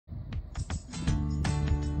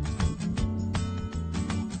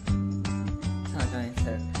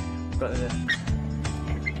got the...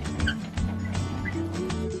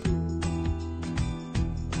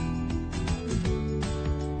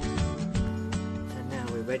 So now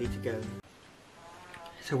we're ready to go.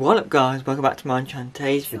 So what up guys, welcome back to my channel.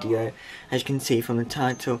 Today's video, as you can see from the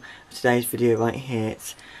title of today's video right here,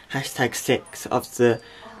 it's hashtag 6 of the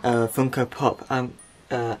Funko Pop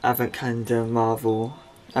Advent Calendar Marvel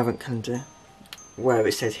Advent Calendar, where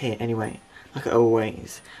it says here anyway, like I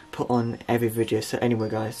always put on every video. So anyway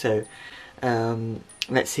guys, so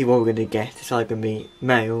let's see what we're going to get. It's either going to be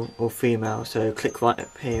male or female, so click right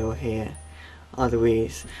up here or here. Either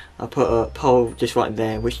ways, I'll put a poll just right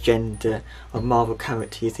there, which gender of Marvel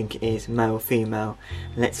character you think it is, male or female.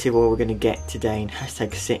 And let's see what we're going to get today in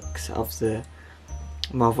hashtag 6 of the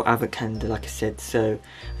Marvel Advent Calendar, like I said. So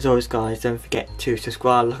as always guys, don't forget to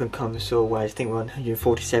subscribe, like and comment as always. I think we're on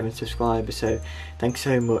 147 subscribers, so thanks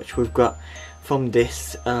so much. We've got from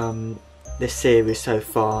this this series so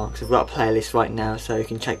far, because I've got a playlist right now, so you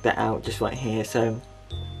can check that out just right here. So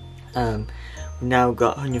we've now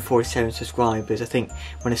got 147 subscribers. I think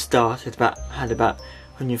when I started had about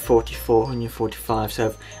 144, 145,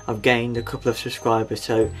 so I've gained a couple of subscribers.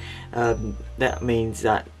 So that means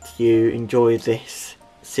that you enjoy this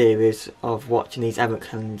series of watching these advent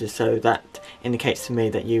calendars, so that indicates to me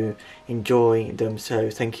that you enjoy them, so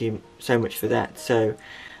thank you so much for that. So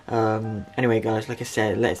anyway guys, like I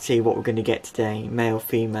said, let's see what we're going to get today, male,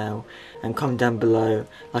 female, and comment down below,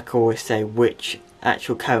 like I always say, which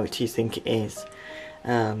actual character you think it is,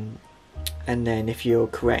 and then if you're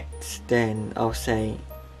correct, then I'll say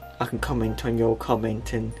I can comment on your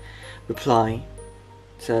comment and reply.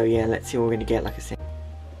 So yeah, let's see what we're going to get, like I said.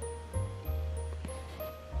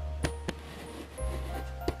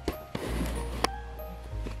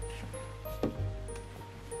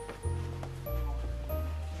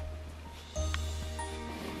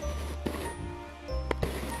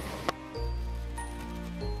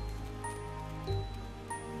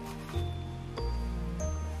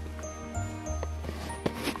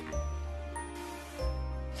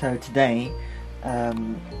 So today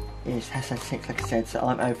is hashtag 6, like I said, so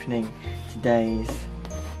I'm opening today's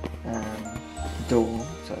door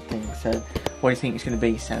sort of thing. So what do you think it's going to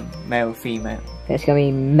be, Sam? Male or female? It's going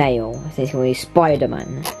to be male. I think it's going to be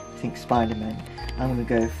Spider-Man. I think Spider-Man. I'm going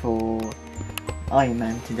to go for Iron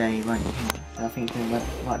Man today, right here. So I think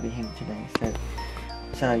it might be him today.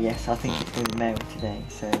 So yes, I think it's going to be male today.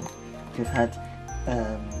 So we've had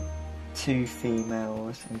 2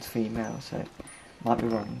 females and female, so might be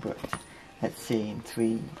wrong, but let's see in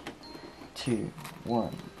 3, 2,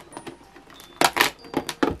 1.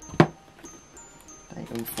 They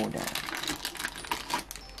all fall down.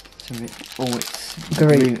 So it's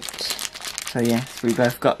Groot. So yes, we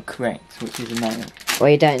both got correct, which is a male.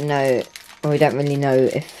 We don't really know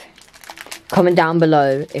if... Comment down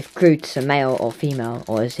below if Groot's a male or female,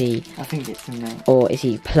 or is he... I think it's a male. Or is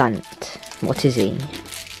he plant? What is he?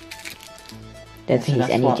 Don't think he's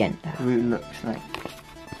any gender. Groot looks like.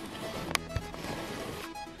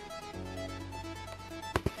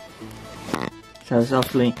 So it's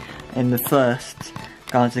obviously in the first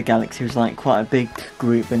Guardians of the Galaxy was like quite a big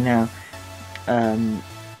Groot, but now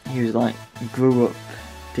he was like grew up,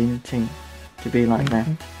 didn't he, to be like that.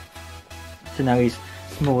 So now he's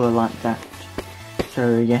smaller like that.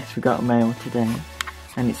 So yes, we got a male today,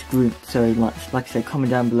 and it's Groot. So like I said,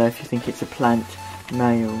 comment down below if you think it's a plant,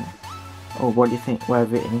 male, or what do you think,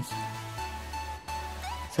 wherever it is.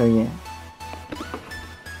 So yeah,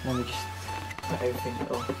 let me just put everything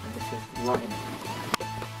off, and this is lighting.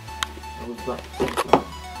 We've got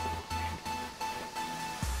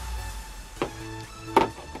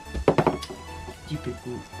stupid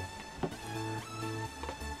wood.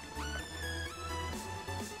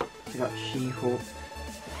 We got She-Hulk,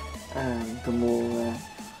 Gamora.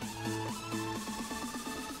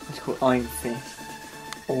 It's called Iron Fist,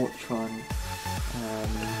 Ultron,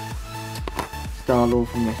 Star-Lord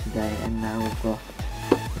from yesterday, and now we've got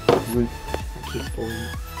Groot, a kiss for you.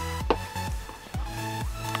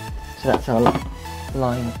 So that's our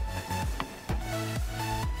line.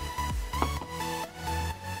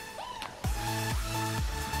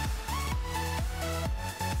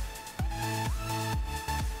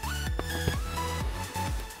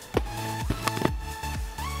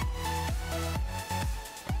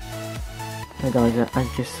 So guys, as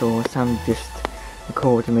you just saw, Sam just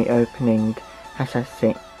recorded me opening hashtag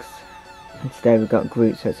 6, and today we've got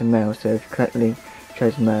Groot, so it's a male. So if you correctly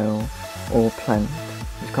chose male or plant,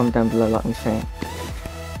 just comment down below, like we said,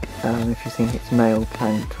 if you think it's male,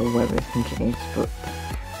 plant, or whatever you think it is. But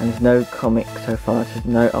and there's no comic so far, so there's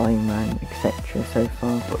no Iron Man, etc. so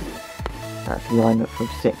far, but that's the lineup of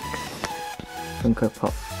 6 Funko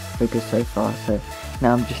Pop very good so far. So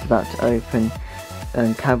now I'm just about to open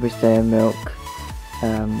Cadbury's Dairy Milk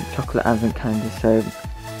chocolate advent candy. So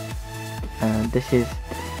this is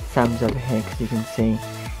Sam's over here, because you can see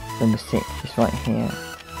number 6 is right here.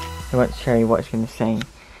 I won't show you what it's going to say,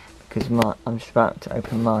 because I'm just about to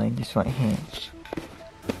open mine just right here.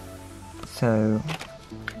 So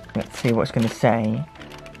let's see what it's going to say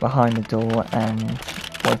behind the door and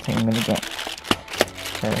what I think I'm going to get.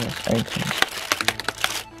 So let's open.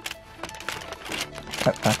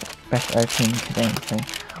 Best opening today. So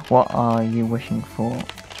what are you wishing for?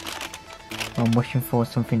 I'm wishing for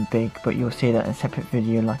something big, but you'll see that in a separate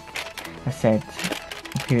video. Like I said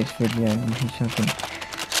in the previous video, I'm wishing something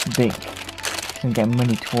big, and get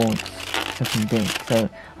money towards something big. So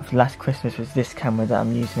after last Christmas was this camera that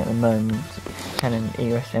I'm using at the moment, Canon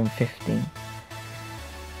EOS M50.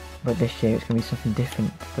 But this year it's going to be something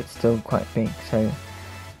different, but still quite big. So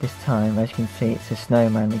this time, as you can see, it's a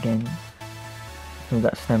snowman again. We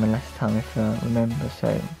got snowman last time, if I remember.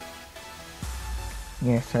 So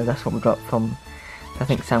yeah, so that's what we got from. I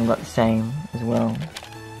think Sam got the same as well.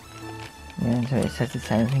 Yeah, so it says the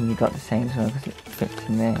same thing. You got the same as well, because it fits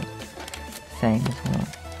in there. Same as well.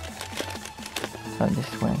 So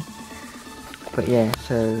this way. But yeah,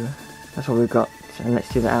 so that's what we got. And let's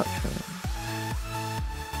do the outro.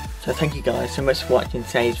 So thank you guys so much for watching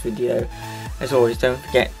today's video. As always, don't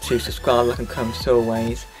forget to subscribe, like and comment as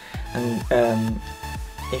always. And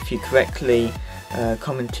if you correctly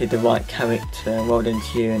commented the right character, well done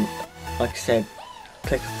to you. And like I said,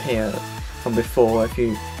 click up here from before if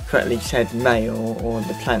you correctly said male or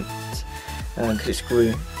the plant, because it's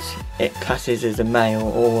Groot, it classes as a male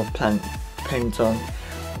or a plant, depends on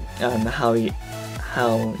how you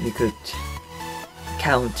could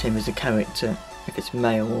count him as a character, if it's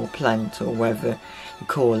male or plant or whatever you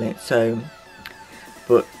call it. So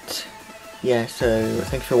but yeah, so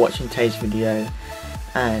thank you for watching today's video,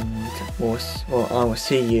 and I will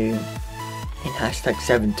see you in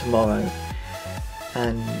 #7 tomorrow,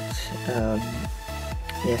 and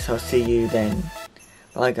yes, I'll see you then.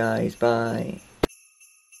 Bye guys, bye.